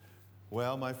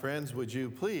Well, my friends, would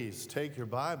you please take your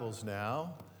Bibles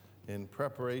now in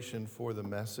preparation for the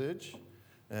message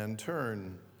and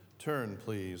turn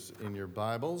please in your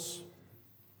Bibles.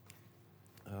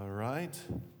 All right,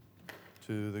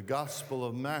 to the Gospel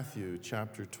of Matthew,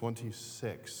 chapter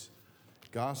 26.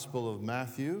 Gospel of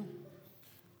Matthew,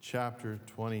 chapter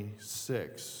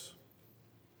 26.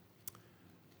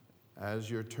 As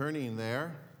you're turning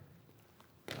there,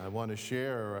 I want to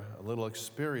share a little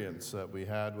experience that we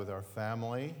had with our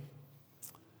family.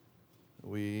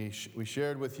 We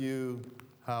shared with you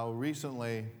how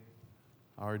recently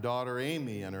our daughter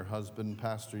Amy and her husband,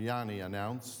 Pastor Yanni,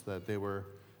 announced that they were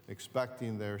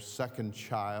expecting their second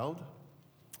child.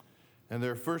 And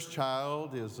their first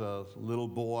child is a little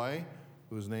boy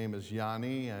whose name is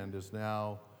Yanni and is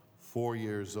now 4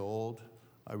 years old.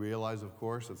 I realize, of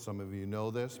course, that some of you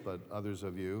know this, but others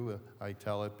of you, I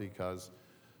tell it because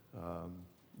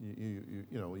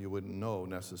you wouldn't know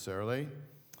necessarily.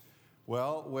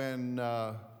 Well,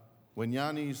 when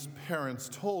Yanni's parents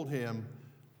told him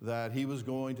that he was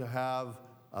going to have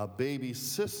a baby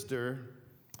sister,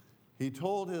 he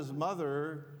told his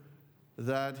mother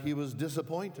that he was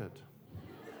disappointed.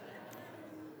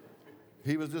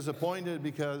 He was disappointed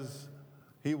because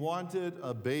he wanted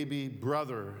a baby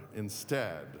brother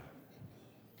instead.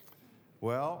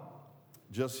 Well,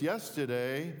 just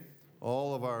yesterday,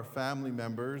 all of our family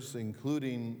members,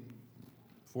 including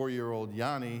 4-year-old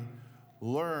Yanni,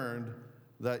 learned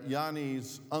that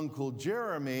Yanni's Uncle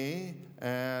Jeremy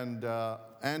and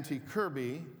Auntie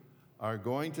Kirby are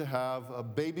going to have a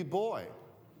baby boy.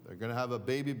 They're going to have a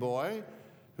baby boy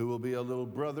who will be a little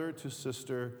brother to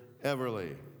Sister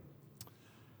Everly.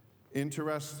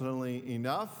 Interestingly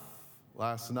enough,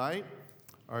 last night,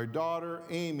 our daughter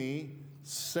Amy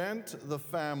sent the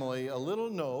family a little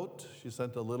note. She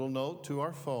sent a little note to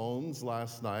our phones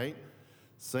last night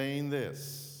saying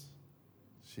this.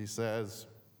 She says,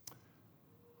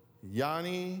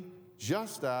 Yanni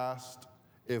just asked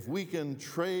if we can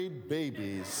trade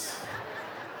babies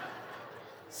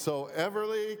so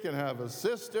Everly can have a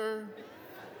sister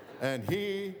and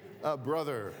he a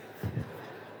brother.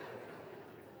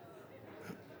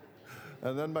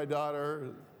 And then my daughter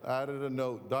added a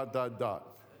note, ...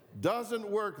 Doesn't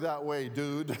work that way,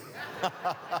 dude.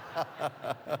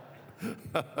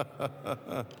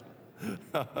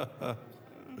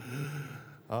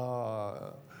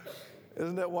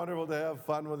 Isn't it wonderful to have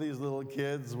fun with these little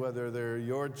kids, whether they're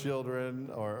your children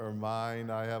or mine?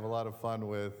 I have a lot of fun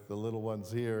with the little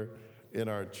ones here in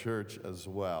our church as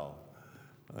well.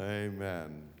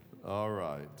 Amen. All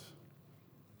right.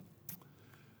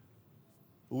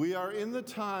 We are in the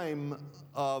time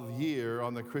of year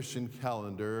on the Christian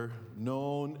calendar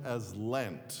known as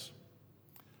Lent.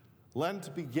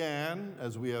 Lent began,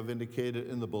 as we have indicated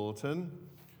in the bulletin,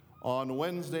 on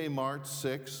Wednesday, March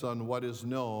 6th, on what is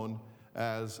known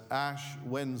as Ash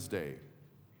Wednesday.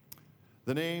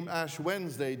 The name Ash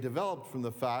Wednesday developed from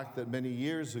the fact that many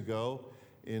years ago,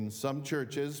 in some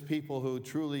churches, people who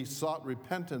truly sought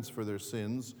repentance for their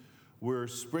sins were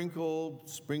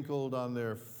sprinkled on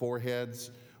their foreheads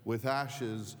with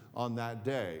ashes on that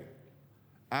day.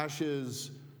 Ashes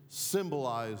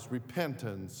symbolize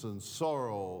repentance and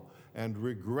sorrow and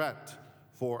regret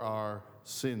for our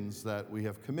sins that we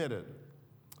have committed.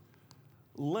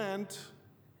 Lent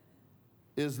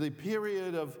is the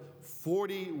period of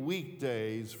 40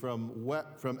 weekdays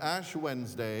from Ash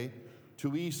Wednesday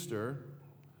to Easter,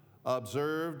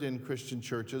 observed in Christian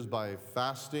churches by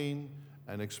fasting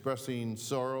and expressing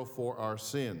sorrow for our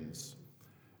sins.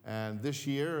 And this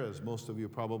year, as most of you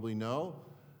probably know,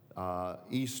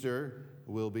 Easter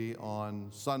will be on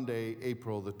Sunday,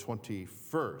 April the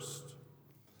 21st.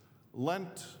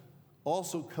 Lent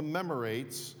also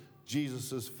commemorates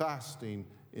Jesus' fasting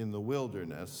in the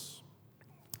wilderness.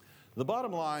 The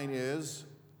bottom line is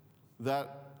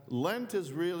that Lent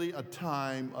is really a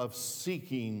time of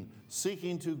seeking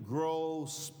to grow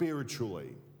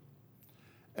spiritually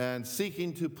and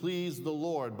seeking to please the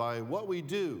Lord by what we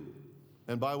do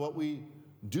and by what we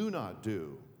do not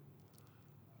do.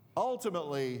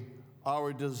 Ultimately,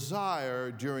 our desire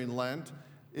during Lent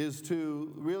is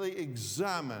to really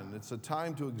examine. It's a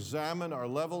time to examine our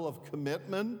level of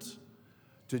commitment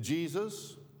to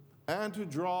Jesus and to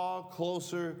draw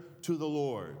closer to the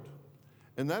Lord.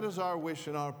 And that is our wish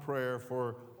and our prayer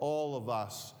for all of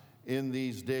us in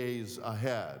these days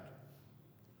ahead.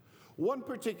 One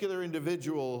particular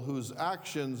individual whose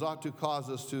actions ought to cause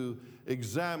us to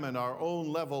examine our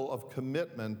own level of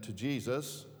commitment to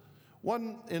Jesus,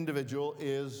 one individual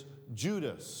is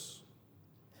Judas.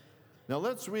 Now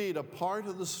let's read a part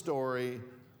of the story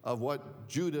of what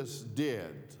Judas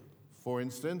did. For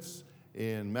instance,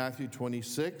 in Matthew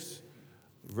 26,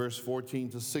 verse 14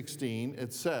 to 16,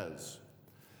 it says,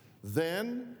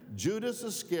 "Then Judas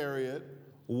Iscariot,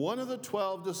 one of the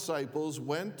 12 disciples,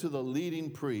 went to the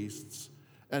leading priests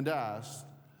and asked,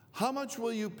 'How much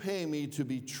will you pay me to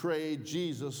betray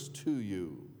Jesus to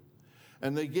you?'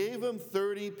 And they gave him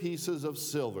 30 pieces of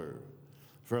silver.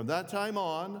 From that time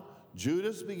on,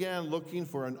 Judas began looking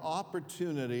for an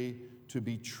opportunity to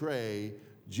betray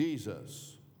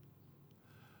Jesus."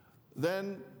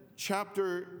 Then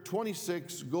chapter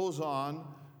 26 goes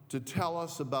on to tell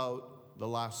us about the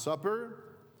Last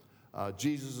Supper,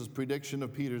 Jesus' prediction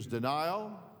of Peter's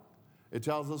denial. It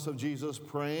tells us of Jesus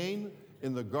praying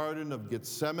in the Garden of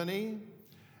Gethsemane.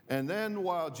 And then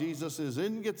while Jesus is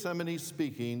in Gethsemane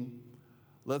speaking,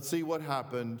 let's see what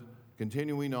happened,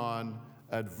 continuing on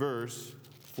at verse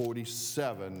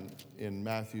 47 in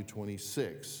Matthew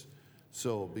 26.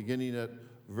 So beginning at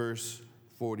verse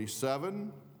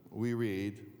 47, we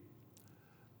read,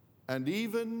 "And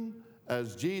even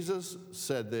as Jesus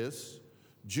said this,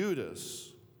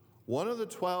 Judas, one of the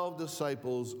 12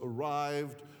 disciples,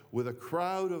 arrived with a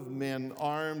crowd of men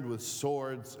armed with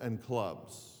swords and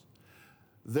clubs.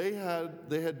 They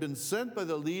had been sent by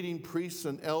the leading priests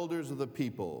and elders of the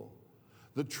people.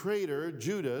 The traitor,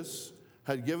 Judas,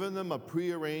 had given them a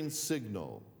prearranged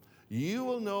signal. 'You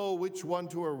will know which one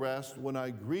to arrest when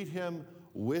I greet him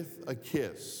with a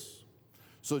kiss.'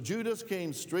 So Judas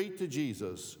came straight to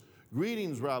Jesus.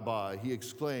 'Greetings, Rabbi,' he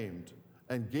exclaimed,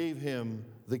 and gave him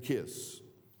the kiss.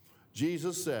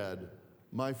 Jesus said,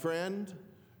 'My friend,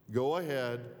 go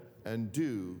ahead and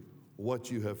do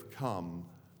what you have come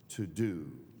to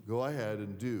do.'" Go ahead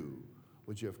and do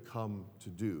what you have come to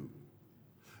do.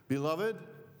 Beloved,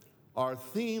 our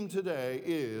theme today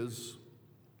is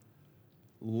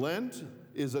Lent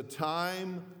is a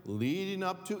time leading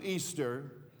up to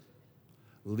Easter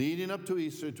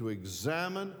to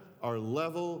examine our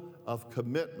level of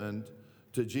commitment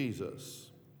to Jesus.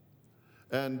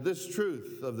 And this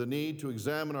truth of the need to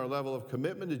examine our level of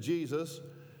commitment to Jesus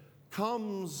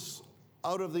comes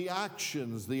out of the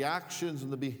actions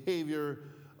and the behavior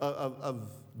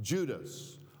of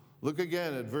Judas. Look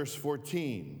again at verse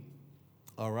 14.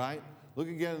 All right? Look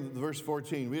again at verse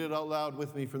 14. Read it out loud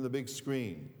with me from the big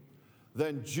screen.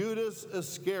 "Then Judas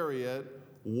Iscariot,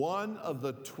 one of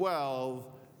the 12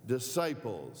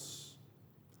 disciples."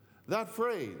 That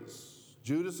phrase,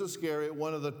 Judas Iscariot,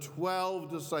 one of the 12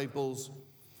 disciples,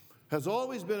 has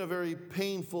always been a very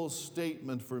painful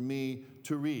statement for me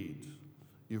to read.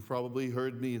 You've probably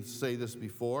heard me say this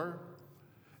before.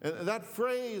 And that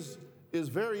phrase is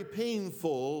very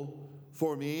painful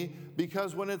for me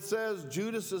because when it says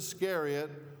Judas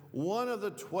Iscariot, one of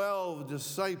the 12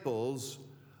 disciples,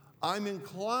 I'm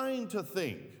inclined to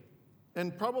think,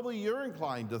 and probably you're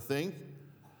inclined to think,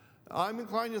 I'm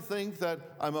inclined to think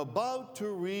that I'm about to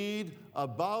read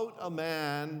about a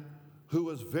man who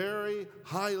was very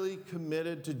highly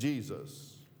committed to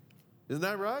Jesus. Isn't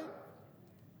that right?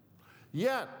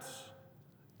 Yet,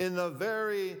 in the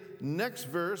very next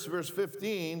verse, verse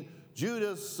 15,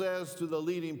 Judas says to the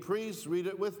leading priests, read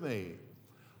it with me,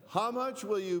 "How much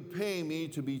will you pay me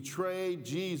to betray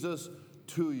Jesus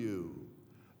to you?"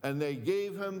 And they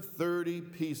gave him 30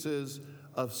 pieces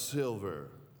of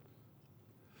silver.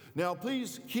 Now,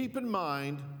 please keep in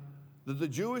mind that the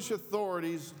Jewish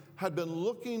authorities had been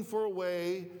looking for a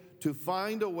way to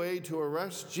find a way to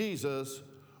arrest Jesus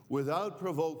without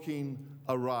provoking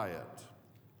a riot.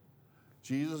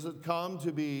 Jesus had come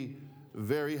to be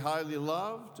very highly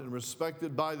loved and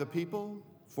respected by the people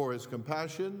for his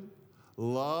compassion,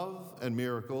 love, and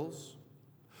miracles.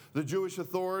 The Jewish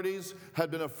authorities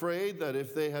had been afraid that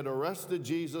if they had arrested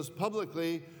Jesus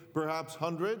publicly, perhaps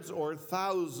hundreds or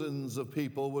thousands of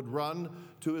people would run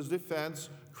to his defense,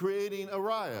 creating a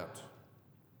riot.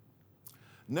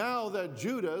 Now that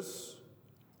Judas,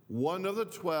 one of the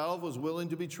 12, was willing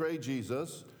to betray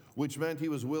Jesus, which meant he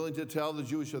was willing to tell the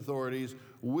Jewish authorities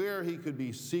where he could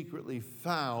be secretly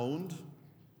found,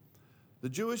 the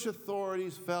Jewish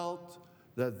authorities felt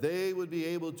that they would be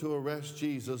able to arrest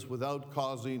Jesus without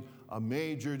causing a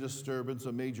major disturbance,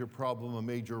 a major problem, a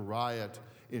major riot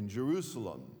in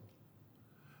Jerusalem.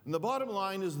 And the bottom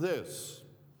line is this: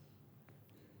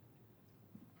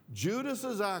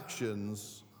 Judas's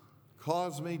actions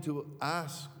caused me to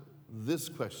ask this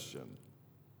question.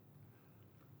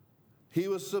 He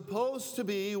was supposed to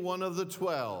be one of the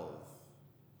 12,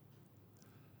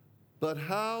 but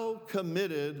how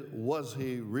committed was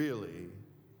he really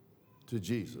to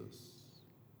Jesus?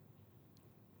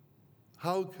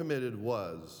 How committed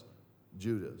was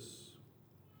Judas?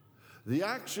 The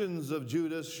actions of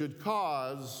Judas should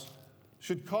cause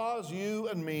you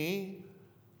and me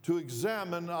to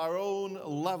examine our own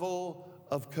level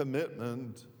of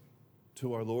commitment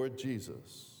to our Lord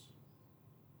Jesus.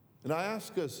 And I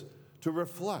ask us to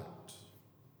reflect,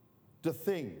 to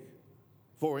think.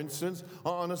 For instance,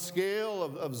 on a scale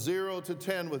of 0 to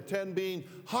 10, with 10 being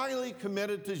highly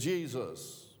committed to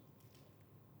Jesus,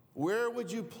 where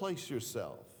would you place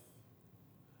yourself?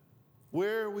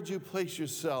 Where would you place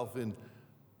yourself in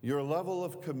your level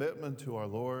of commitment to our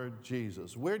Lord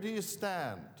Jesus? Where do you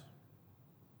stand?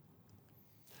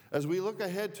 As we look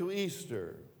ahead to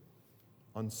Easter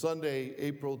on Sunday,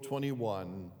 April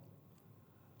 21,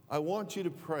 I want you to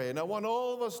pray, and I want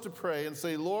all of us to pray and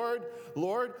say, Lord,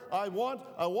 I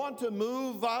want to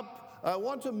move up. I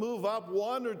want to move up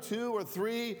 1 or 2 or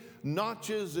 3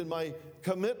 notches in my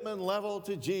commitment level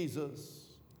to Jesus.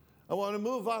 I want to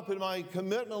move up in my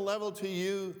commitment level to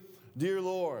you, dear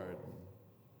Lord.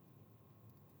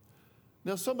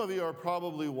 Now, some of you are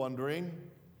probably wondering,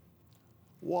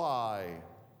 why?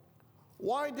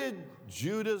 Why did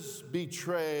Judas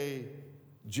betray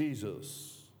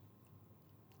Jesus?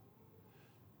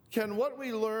 Can what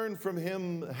we learn from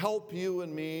him help you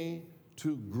and me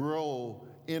to grow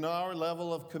in our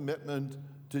level of commitment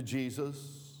to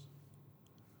Jesus?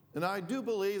 And I do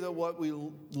believe that what we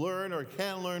learn or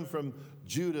can learn from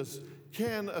Judas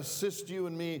can assist you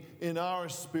and me in our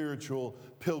spiritual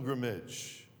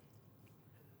pilgrimage.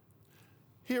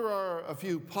 Here are a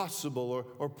few possible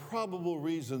or probable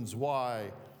reasons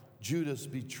why Judas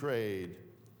betrayed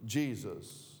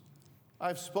Jesus.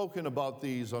 I've spoken about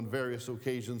these on various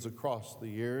occasions across the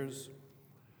years.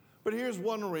 But here's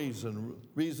one reason.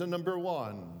 Reason number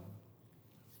 1,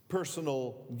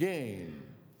 personal gain,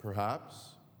 perhaps.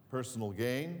 Personal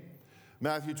gain.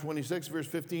 Matthew 26, verse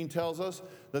 15 tells us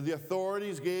that the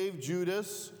authorities gave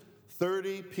Judas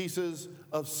 30 pieces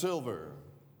of silver.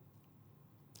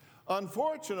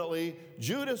 Unfortunately,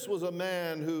 Judas was a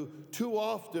man who too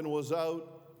often was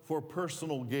out for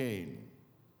personal gain.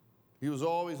 He was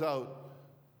always out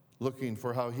looking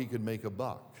for how he could make a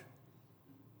buck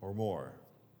or more.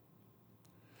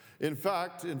 In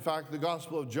fact, the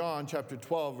Gospel of John, chapter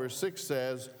 12, verse 6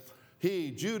 says,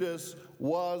 he, Judas,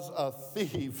 was a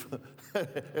thief.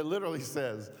 It literally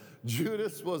says,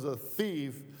 Judas was a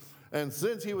thief, and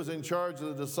since he was in charge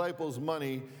of the disciples'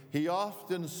 money, he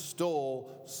often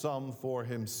stole some for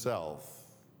himself.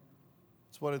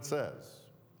 That's what it says.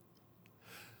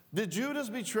 Did Judas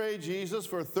betray Jesus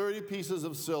for 30 pieces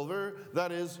of silver?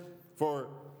 That is, for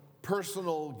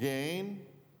personal gain?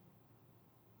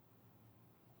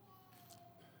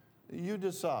 You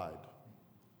decide.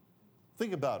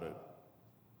 Think about it.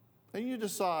 And you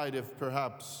decide if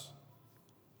perhaps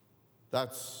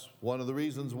that's one of the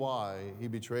reasons why he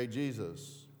betrayed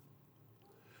Jesus.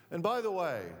 And by the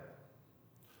way,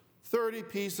 30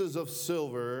 pieces of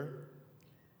silver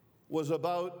was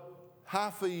about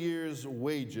half a year's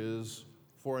wages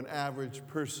for an average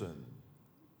person.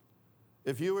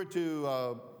 If you were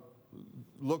to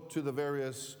look to the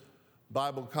various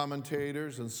Bible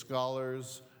commentators and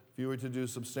scholars, if you were to do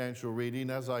substantial reading,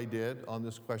 as I did, on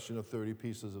this question of 30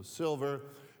 pieces of silver,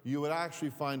 you would actually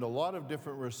find a lot of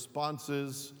different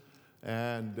responses,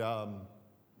 and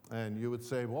you would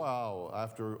say, wow,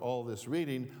 after all this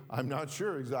reading, I'm not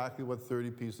sure exactly what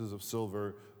 30 pieces of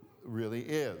silver really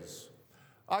is.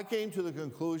 I came to the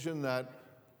conclusion that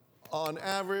on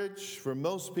average, for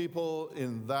most people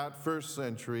in that first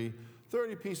century,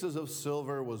 30 pieces of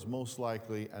silver was most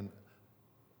likely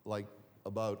like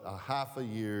about a half a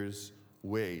year's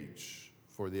wage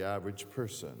for the average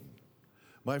person.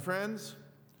 My friends,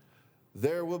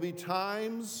 there will be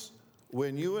times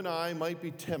when you and I might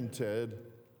be tempted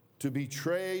to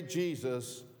betray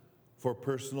Jesus for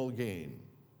personal gain.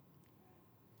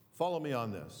 Follow me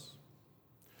on this.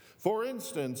 For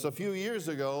instance, a few years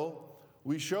ago,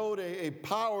 we showed a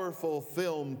powerful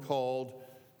film called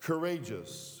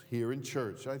Courageous here in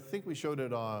church. I think we showed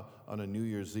it on a New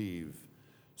Year's Eve.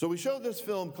 So we showed this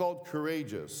film called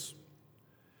Courageous.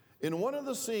 In one of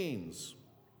the scenes,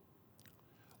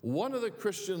 one of the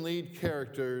Christian lead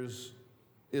characters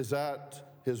is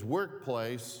at his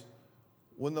workplace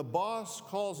when the boss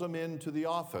calls him into the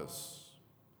office.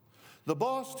 The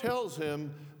boss tells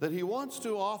him that he wants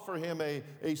to offer him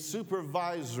a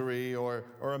supervisory or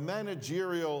a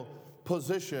managerial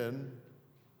position,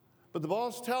 but the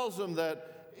boss tells him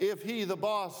that if the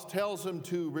boss tells him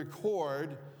to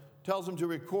record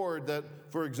that,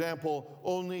 for example,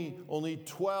 only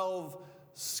 12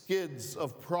 skids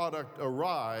of product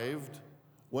arrived,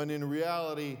 when in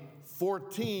reality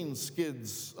 14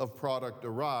 skids of product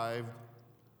arrived,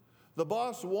 the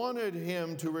boss wanted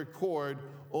him to record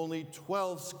only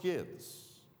 12 skids.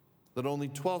 that only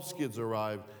 12 skids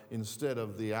arrived instead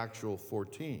of the actual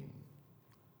 14.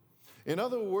 In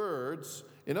other words,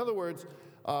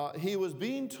 he was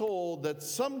being told that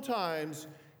sometimes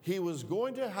he was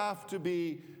going to have to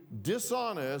be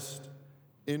dishonest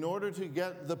in order to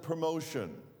get the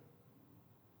promotion.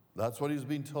 That's what he's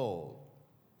being told.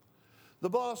 The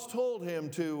boss told him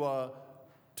to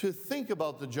think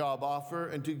about the job offer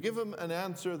and to give him an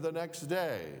answer the next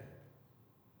day.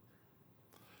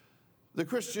 The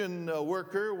Christian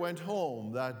worker went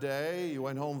home that day. He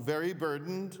went home very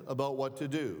burdened about what to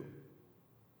do.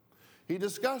 He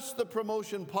discussed the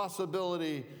promotion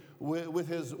possibility with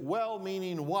his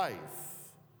well-meaning wife,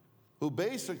 who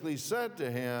basically said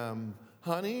to him,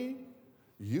 "Honey,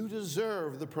 you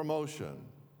deserve the promotion."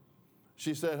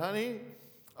 She said, "Honey,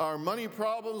 our money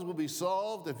problems will be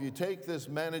solved if you take this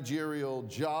managerial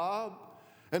job.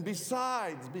 And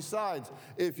besides,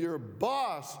 if your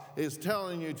boss is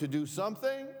telling you to do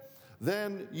something,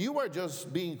 then you are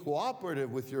just being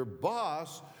cooperative with your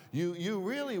boss. You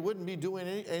really wouldn't be doing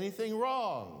anything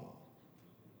wrong."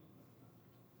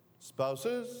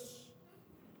 Spouses,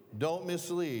 don't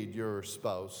mislead your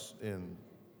spouse in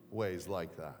ways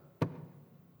like that.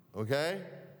 Okay?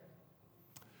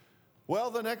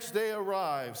 Well, the next day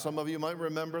arrived. Some of you might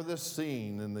remember this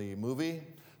scene in the movie.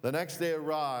 The next day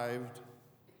arrived,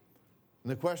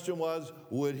 and the question was,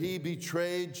 would he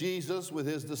betray Jesus with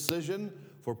his decision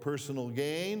for personal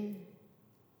gain,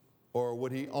 or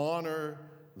would he honor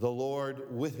the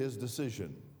Lord with his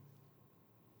decision?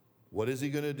 What is he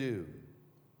going to do?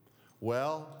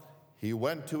 Well, he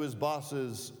went to his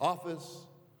boss's office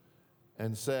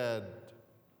and said,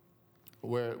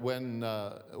 the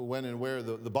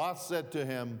boss said to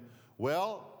him,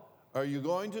 "Well, are you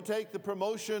going to take the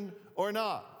promotion or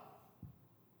not?"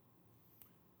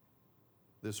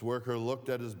 This worker looked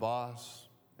at his boss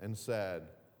and said,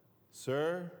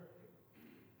 "Sir,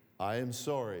 I am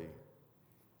sorry.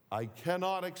 I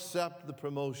cannot accept the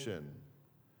promotion.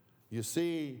 You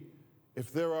see,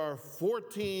 if there are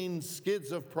 14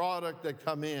 skids of product that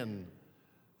come in,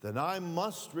 then I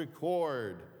must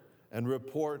record and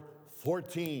report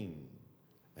 14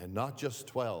 and not just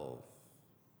 12.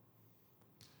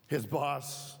 His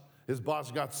boss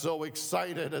got so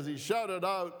excited as he shouted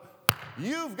out,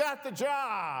 "You've got the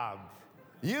job!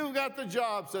 You've got the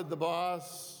job," said the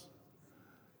boss.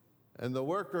 And the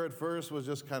worker at first was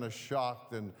just kind of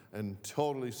shocked and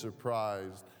totally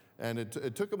surprised. And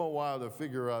it took him a while to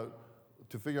figure out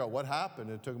what happened.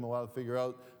 It took him a while to figure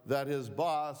out that his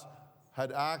boss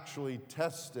had actually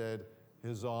tested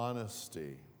his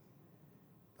honesty.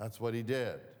 That's what he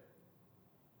did.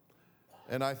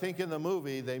 And I think in the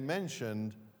movie they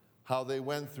mentioned how they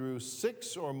went through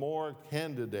 6 or more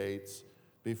candidates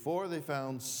before they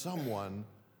found someone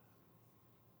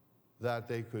that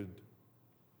they could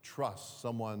trust,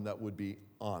 someone that would be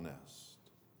honest.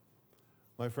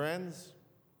 My friends,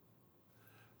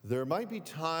 there might be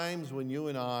times when you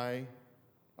and I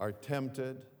are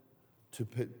tempted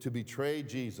to betray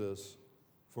Jesus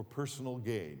for personal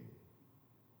gain,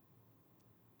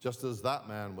 just as that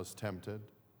man was tempted.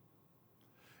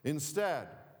 Instead,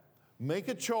 make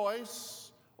a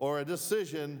choice or a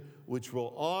decision which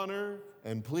will honor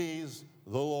and please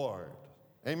the Lord.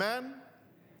 Amen?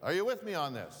 Are you with me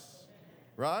on this?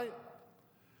 Right?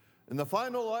 And the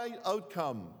final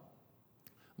outcome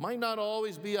might not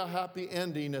always be a happy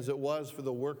ending as it was for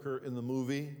the worker in the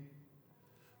movie,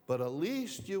 but at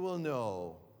least you will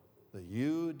know that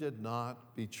you did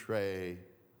not betray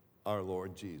our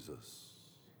Lord Jesus.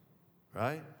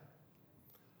 Right?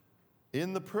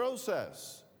 In the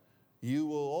process, you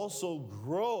will also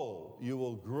grow. You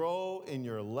will grow in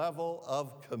your level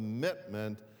of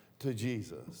commitment to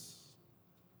Jesus.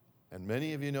 And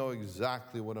many of you know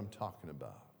exactly what I'm talking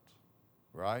about,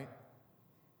 right?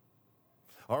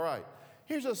 All right,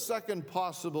 here's a second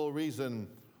possible reason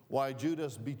why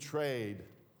Judas betrayed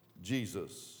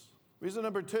Jesus. Reason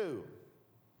number 2,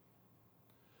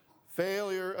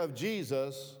 failure of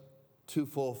Jesus to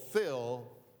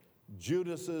fulfill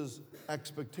Judas's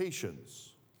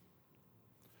expectations.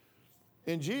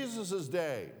 In Jesus'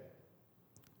 day,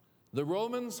 the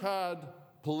Romans had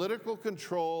political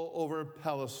control over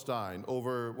Palestine,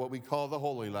 over what we call the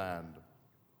Holy Land.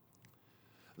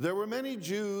 There were many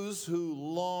Jews who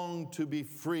longed to be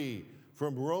free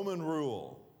from Roman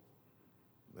rule.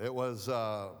 It was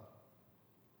a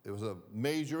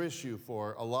major issue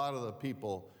for a lot of the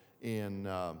people in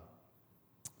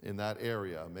that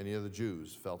area. Many of the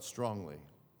Jews felt strongly.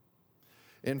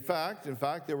 In fact,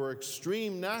 there were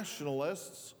extreme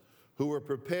nationalists who were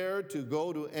prepared to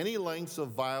go to any lengths of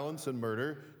violence and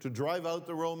murder to drive out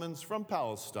the Romans from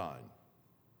Palestine.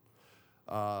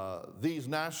 These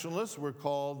nationalists were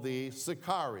called the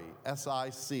Sicarii,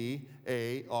 S-I-C-A-R-I-I,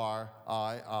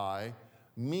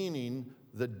 meaning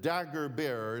the dagger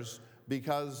bearers,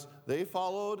 because they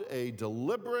followed a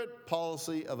deliberate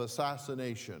policy of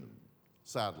assassination,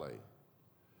 sadly.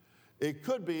 It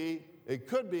could be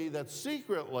that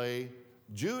secretly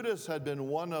Judas had been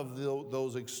one of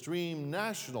those extreme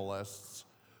nationalists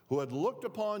who had looked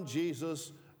upon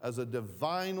Jesus as a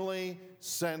divinely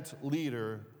sent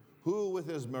leader who, with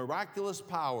his miraculous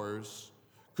powers,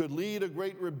 could lead a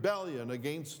great rebellion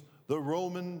against the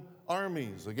Roman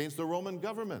armies, against the Roman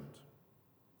government.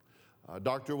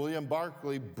 Dr. William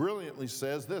Barclay brilliantly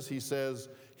says this. He says,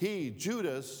 he,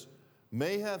 Judas,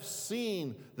 may have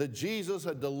seen that Jesus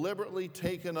had deliberately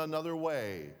taken another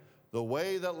way, the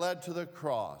way that led to the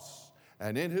cross.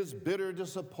 And in his bitter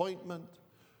disappointment,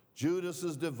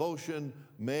 Judas's devotion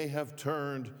may have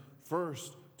turned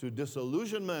first to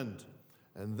disillusionment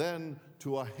and then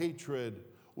to a hatred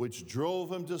which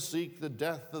drove him to seek the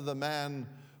death of the man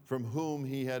from whom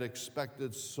he had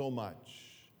expected so much.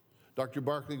 Dr.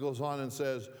 Barclay goes on and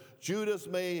says, Judas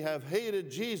may have hated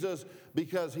Jesus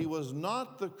because he was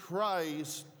not the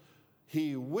Christ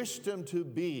he wished him to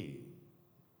be.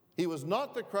 He was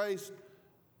not the Christ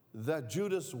that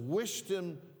Judas wished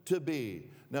him to be.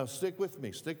 Now stick with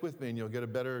me, and you'll get a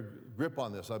better grip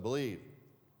on this, I believe.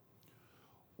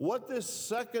 What this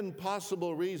second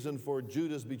possible reason for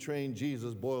Judas betraying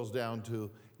Jesus boils down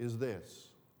to is this: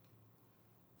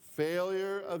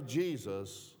 failure of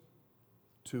Jesus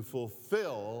to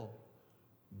fulfill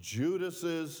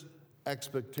Judas's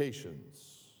expectations.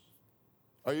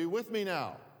 Are you with me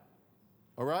now?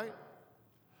 All right?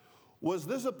 Was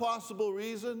this a possible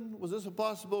reason? Was this a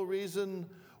possible reason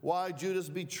why Judas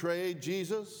betrayed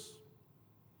Jesus?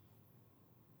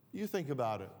 You think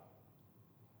about it,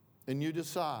 and you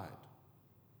decide.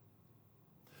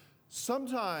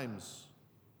 Sometimes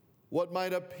what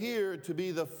might appear to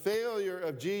be the failure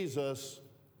of Jesus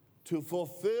to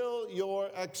fulfill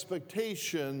your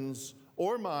expectations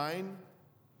or mine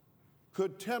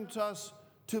could tempt us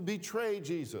to betray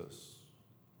Jesus.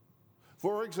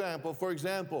 For example,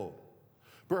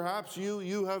 perhaps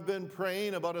you have been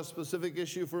praying about a specific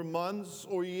issue for months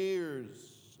or years,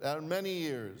 and many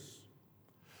years.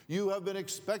 You have been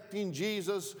expecting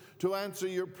Jesus to answer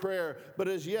your prayer, but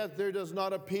as yet there does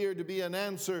not appear to be an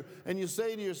answer. And you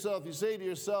say to yourself,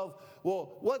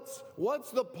 well,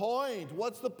 what's the point?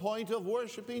 What's the point of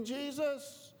worshiping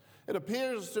Jesus? It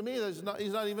appears to me that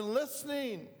he's not even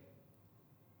listening.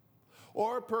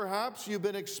 Or perhaps you've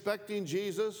been expecting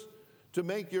Jesus to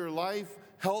make your life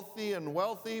healthy and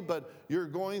wealthy, but you're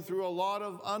going through a lot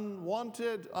of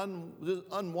unwanted,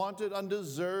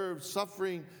 undeserved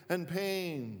suffering and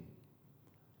pain.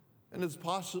 And it's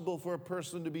possible for a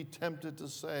person to be tempted to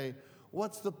say,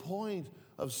 what's the point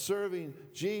of serving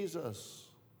Jesus?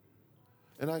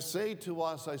 And I say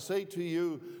to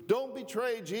you, don't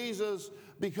betray Jesus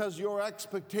because your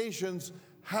expectations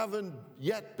haven't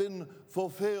yet been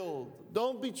fulfilled.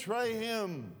 Don't betray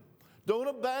him. Don't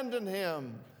abandon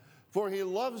him. For he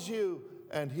loves you,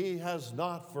 and he has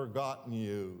not forgotten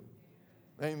you.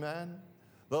 Amen?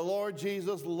 The Lord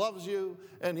Jesus loves you,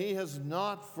 and he has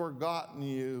not forgotten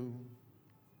you.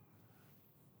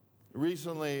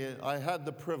 Recently, I had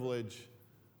the privilege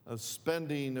of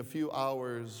spending a few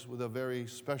hours with a very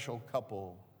special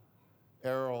couple,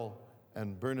 Errol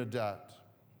and Bernadette.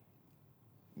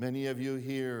 Many of you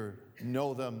here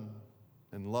know them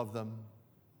and love them.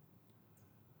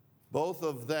 Both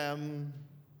of them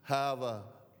have a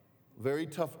very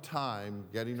tough time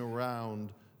getting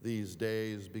around these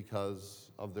days because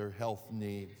of their health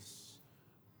needs.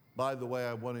 By the way,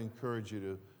 I want to encourage you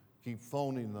to keep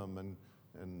phoning them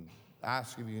and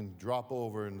ask if you can drop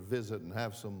over and visit and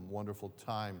have some wonderful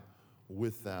time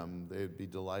with them. They'd be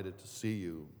delighted to see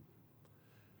you.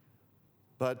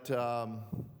 But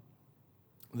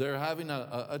they're having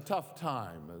a tough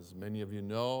time, as many of you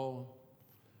know.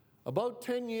 About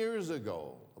 10 years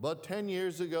ago,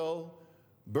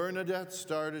 Bernadette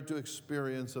started to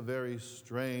experience a very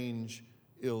strange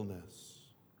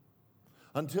illness.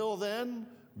 Until then,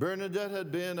 Bernadette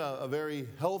had been a very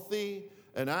healthy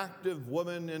and active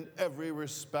woman in every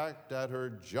respect, at her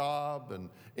job and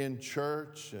in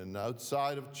church and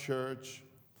outside of church.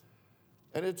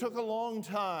 And it took a long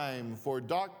time for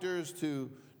doctors to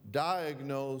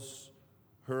diagnose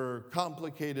her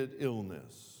complicated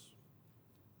illness.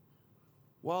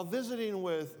 While visiting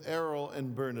with Errol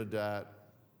and Bernadette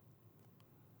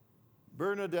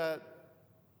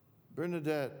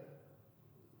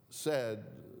said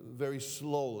very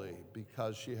slowly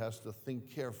because she has to think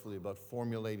carefully about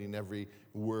formulating every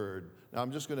word. Now,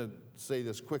 I'm just going to say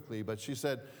this quickly, but she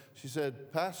said,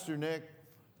 Pastor Nick,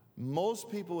 most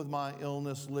people with my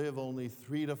illness live only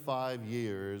 3 to 5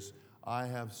 years. I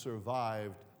have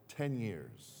survived 10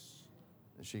 years.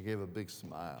 And she gave a big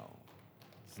smile.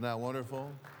 Isn't that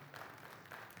wonderful?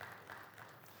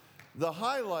 The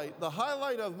highlight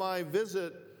of my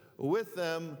visit with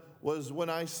them was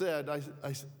when I said,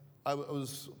 I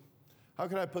was, how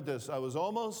can I put this? I was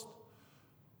almost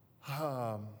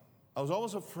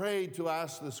afraid to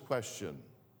ask this question,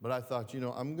 but I thought,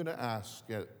 I'm going to ask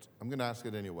it. I'm going to ask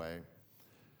it anyway.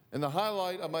 And the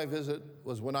highlight of my visit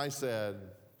was when I said,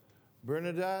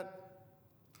 Bernadette,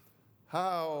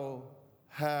 how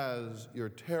has your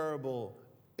terrible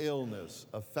illness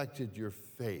affected your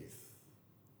faith?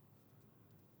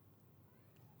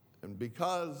 And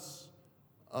because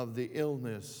of the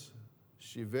illness,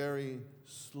 she very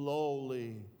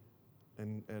slowly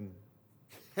and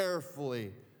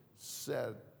carefully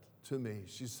said to me,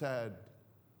 she said,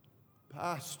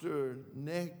 Pastor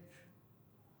Nick,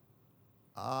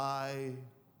 I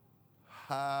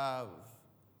have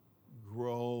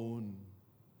grown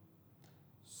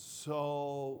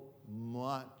so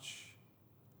much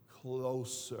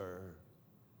closer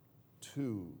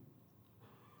to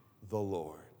the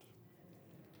Lord.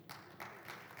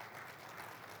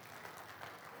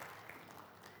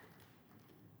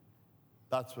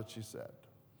 That's what she said.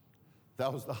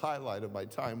 That was the highlight of my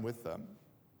time with them.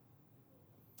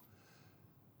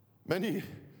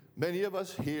 Many of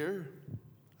us here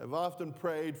have often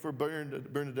prayed for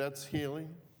Bernadette's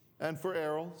healing and for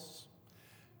Errol's.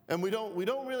 And we don't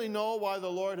really know why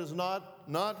the Lord has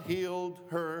not healed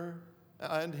her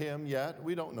and him yet.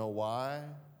 We don't know why.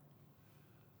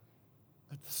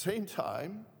 At the same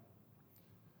time,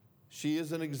 she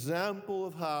is an example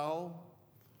of how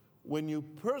when you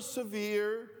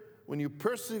persevere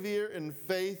in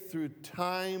faith through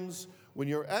times when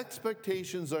your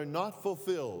expectations are not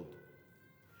fulfilled,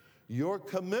 your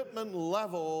commitment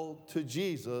level to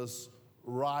Jesus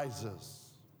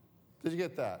rises. Did you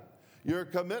get that? Your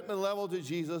commitment level to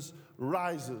Jesus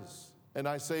rises. And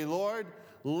I say, Lord,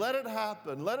 let it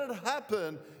happen. Let it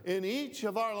happen in each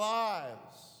of our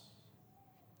lives.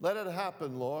 Let it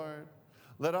happen, Lord.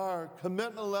 Let our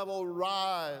commitment level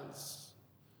rise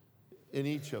in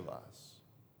each of us.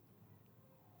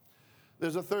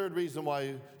 There's a third reason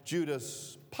why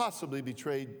Judas possibly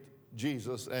betrayed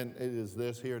Jesus, and it is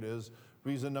this. Here it is.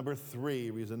 Reason number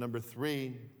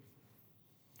three.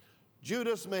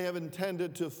 Judas may have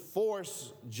intended to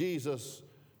force Jesus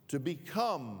to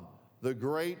become the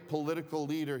great political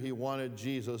leader he wanted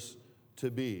Jesus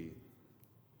to be.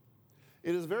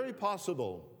 It is very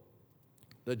possible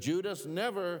that Judas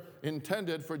never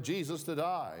intended for Jesus to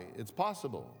die. It's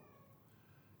possible.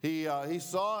 He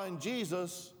saw in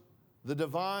Jesus the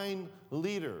divine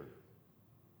leader.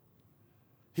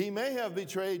 He may have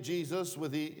betrayed Jesus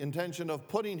with the intention of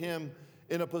putting him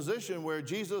in a position where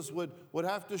Jesus would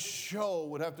have to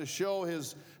show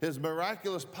his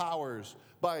miraculous powers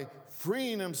by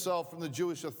freeing himself from the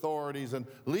Jewish authorities and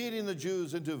leading the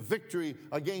Jews into victory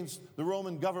against the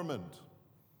Roman government.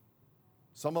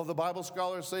 Some of the Bible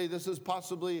scholars say this is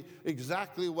possibly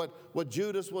exactly what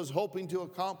Judas was hoping to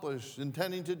accomplish,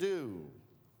 intending to do.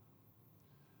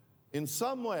 In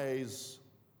some ways,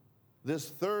 this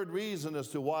third reason as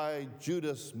to why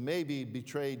Judas maybe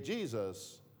betrayed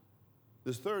Jesus,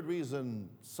 this third reason,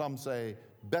 some say,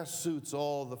 best suits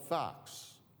all the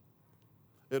facts.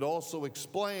 It also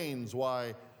explains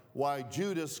why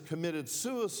Judas committed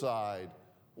suicide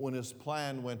when his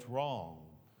plan went wrong,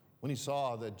 when he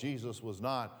saw that Jesus was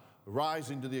not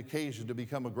rising to the occasion to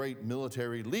become a great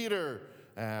military leader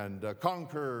and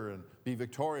conquer and be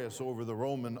victorious over the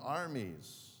Roman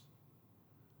armies.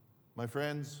 My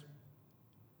friends,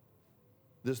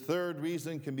 this third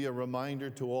reason can be a reminder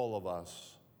to all of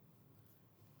us.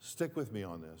 Stick with me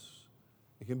on this.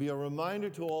 It can be a reminder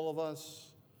to all of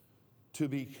us to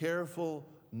be careful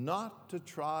not to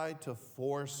try to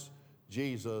force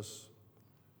Jesus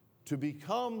to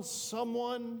become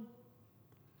someone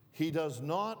he does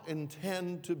not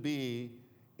intend to be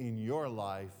in your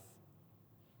life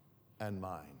and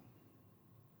mine.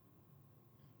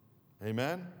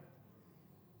 Amen?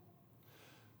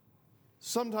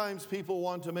 Sometimes people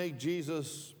want to make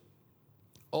Jesus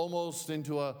almost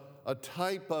into a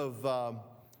type of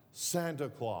Santa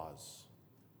Claus.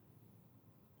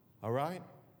 All right?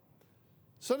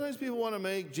 Sometimes people want to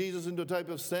make Jesus into a type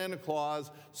of Santa Claus,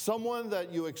 someone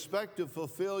that you expect to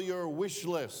fulfill your wish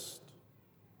list.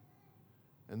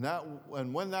 And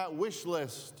when that wish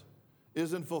list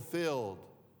isn't fulfilled,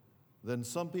 then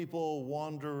some people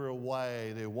wander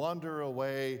away. They wander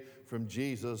away from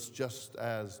Jesus just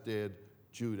as did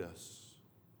Judas.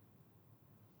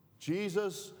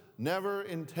 Jesus never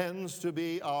intends to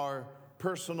be our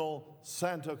personal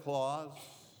Santa Claus.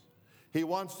 He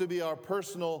wants to be our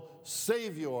personal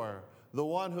Savior, the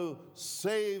one who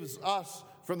saves us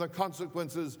from the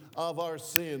consequences of our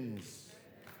sins.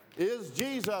 Is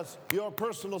Jesus your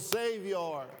personal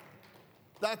Savior?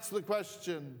 That's the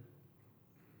question.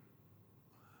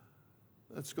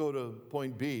 Let's go to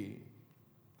point B.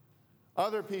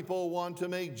 Other people want to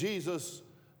make Jesus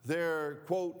their,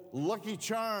 quote, lucky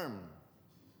charm.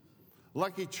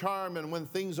 Lucky charm, and when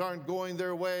things aren't going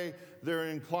their way, they're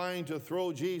inclined to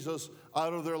throw Jesus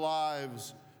out of their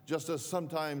lives, just as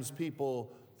sometimes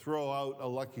people throw out a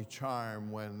lucky charm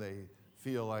when they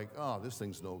feel like, oh, this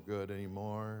thing's no good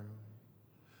anymore.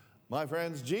 My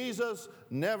friends, Jesus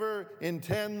never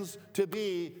intends to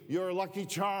be your lucky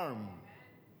charm.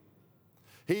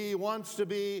 He wants to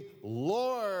be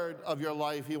Lord of your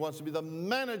life. He wants to be the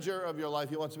manager of your life.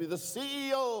 He wants to be the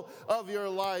CEO of your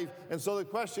life. And so the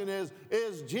question is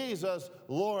Jesus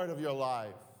Lord of your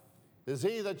life? Is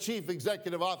he the chief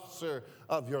executive officer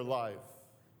of your life?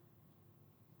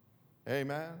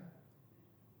 Amen?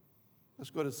 Let's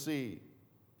go to C.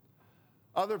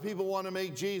 Other people want to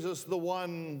make Jesus the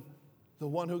one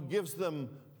who gives them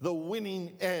the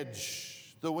winning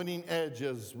edge,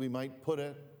 as we might put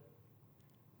it.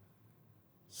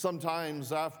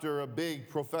 Sometimes after a big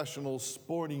professional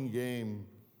sporting game,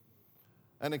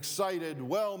 an excited,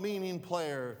 well-meaning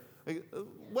player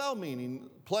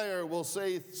will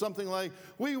say something like,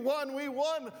 we won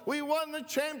the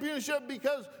championship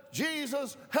because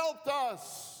Jesus helped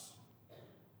us.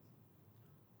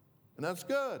 And that's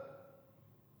good.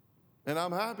 And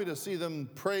I'm happy to see them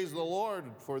praise the Lord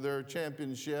for their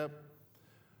championship.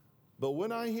 But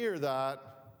when I hear that,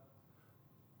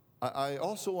 I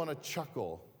also want to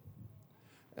chuckle,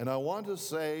 and I want to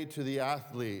say to the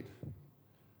athlete,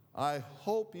 I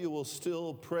hope you will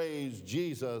still praise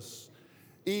Jesus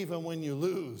even when you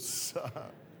lose.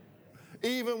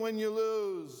 Even when you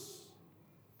lose.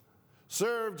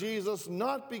 Serve Jesus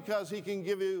not because he can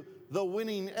give you the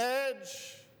winning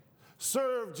edge.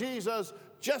 Serve Jesus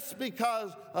just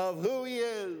because of who he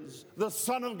is, the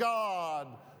Son of God.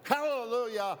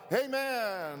 Hallelujah.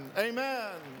 Amen.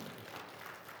 Amen.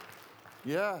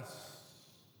 Yes.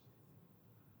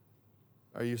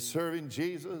 Are you serving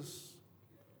Jesus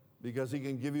because he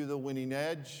can give you the winning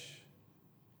edge?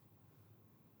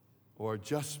 Or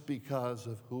just because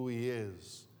of who he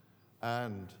is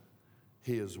and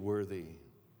he is worthy?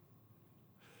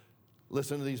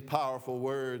 Listen to these powerful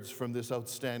words from this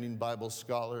outstanding Bible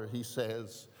scholar. He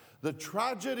says, the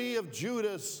tragedy of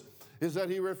Judas is that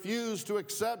he refused to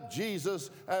accept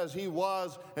Jesus as he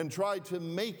was and tried to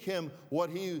make him what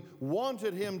he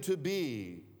wanted him to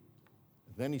be.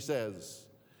 Then he says,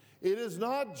 it is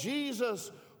not Jesus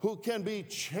who can be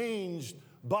changed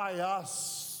by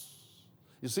us.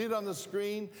 You see it on the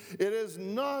screen? It is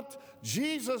not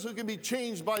Jesus who can be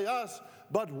changed by us,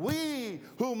 but we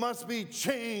who must be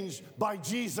changed by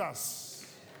Jesus.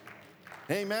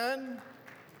 Amen?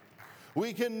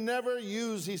 We can never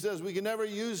use, he says, we can never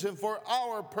use him for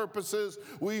our purposes.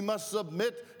 We must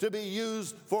submit to be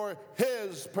used for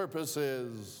his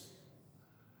purposes.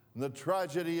 And the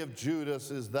tragedy of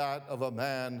Judas is that of a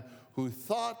man who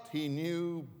thought he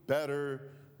knew better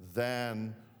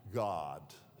than God.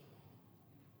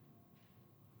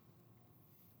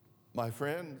 My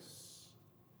friends,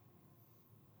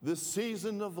 this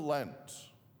season of Lent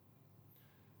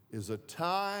is a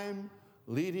time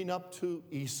leading up to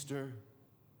Easter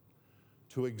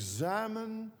to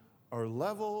examine our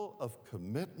level of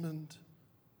commitment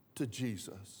to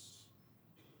Jesus.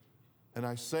 And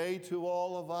I say to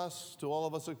all of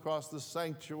us across the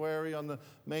sanctuary on the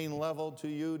main level, to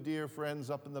you, dear friends,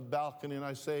 up in the balcony, and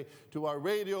I say to our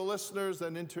radio listeners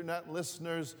and internet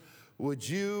listeners,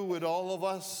 would all of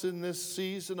us in this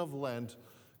season of Lent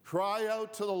cry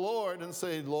out to the Lord and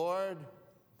say, Lord,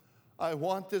 I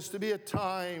want this to be a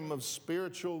time of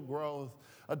spiritual growth,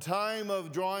 a time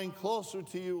of drawing closer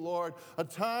to you, Lord, a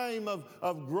time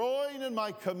of growing in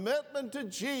my commitment to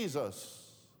Jesus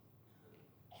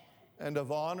and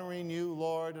of honoring you,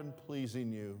 Lord, and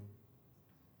pleasing you.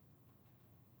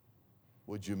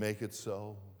 Would you make it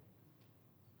so?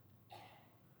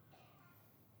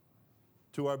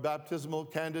 To our baptismal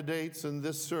candidates in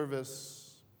this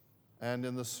service and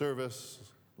in the service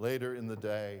later in the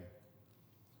day,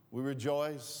 we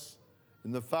rejoice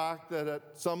in the fact that at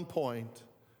some point,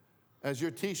 as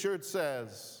your t-shirt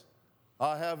says, you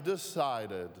have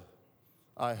decided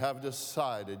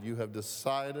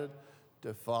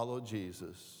to follow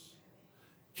Jesus.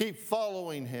 Keep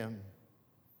following him.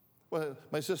 Well,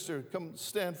 my sister, come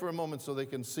stand for a moment so they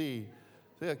can see.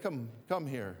 Yeah, come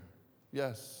here.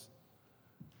 Yes.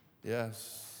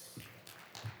 Yes.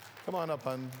 Come on up,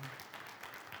 hon.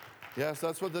 Yes,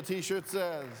 that's what the t-shirt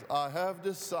says. I have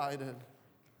decided.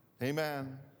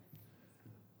 Amen.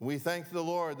 We thank the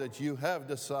Lord that you have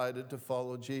decided to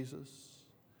follow Jesus.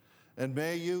 And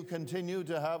may you continue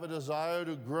to have a desire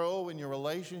to grow in your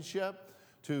relationship,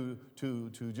 to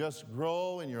just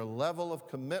grow in your level of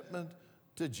commitment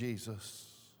to Jesus.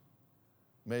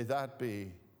 May that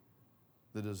be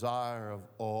the desire of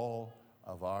all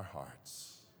of our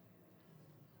hearts.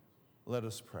 Let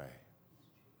us pray.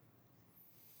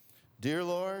 Dear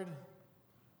Lord,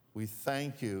 we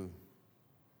thank you.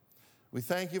 We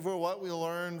thank you for what we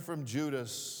learned from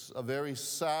Judas, a very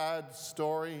sad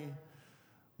story,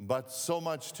 but so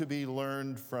much to be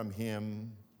learned from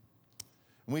him.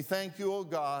 And we thank you, O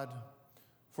God,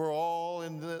 for all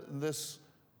in this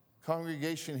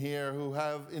congregation here who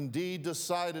have indeed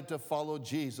decided to follow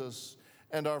Jesus,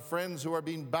 and our friends who are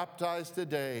being baptized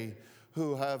today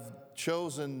who have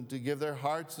chosen to give their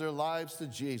hearts, their lives to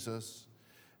Jesus.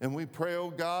 And we pray,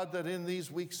 oh God, that in these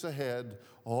weeks ahead,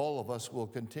 all of us will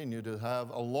continue to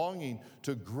have a longing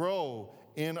to grow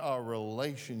in our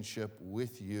relationship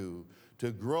with you,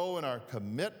 to grow in our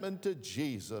commitment to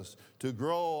Jesus, to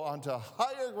grow onto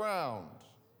higher ground.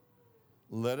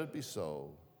 Let it be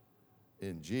so.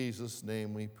 In Jesus'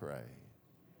 name we pray.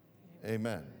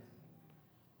 Amen.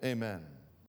 Amen.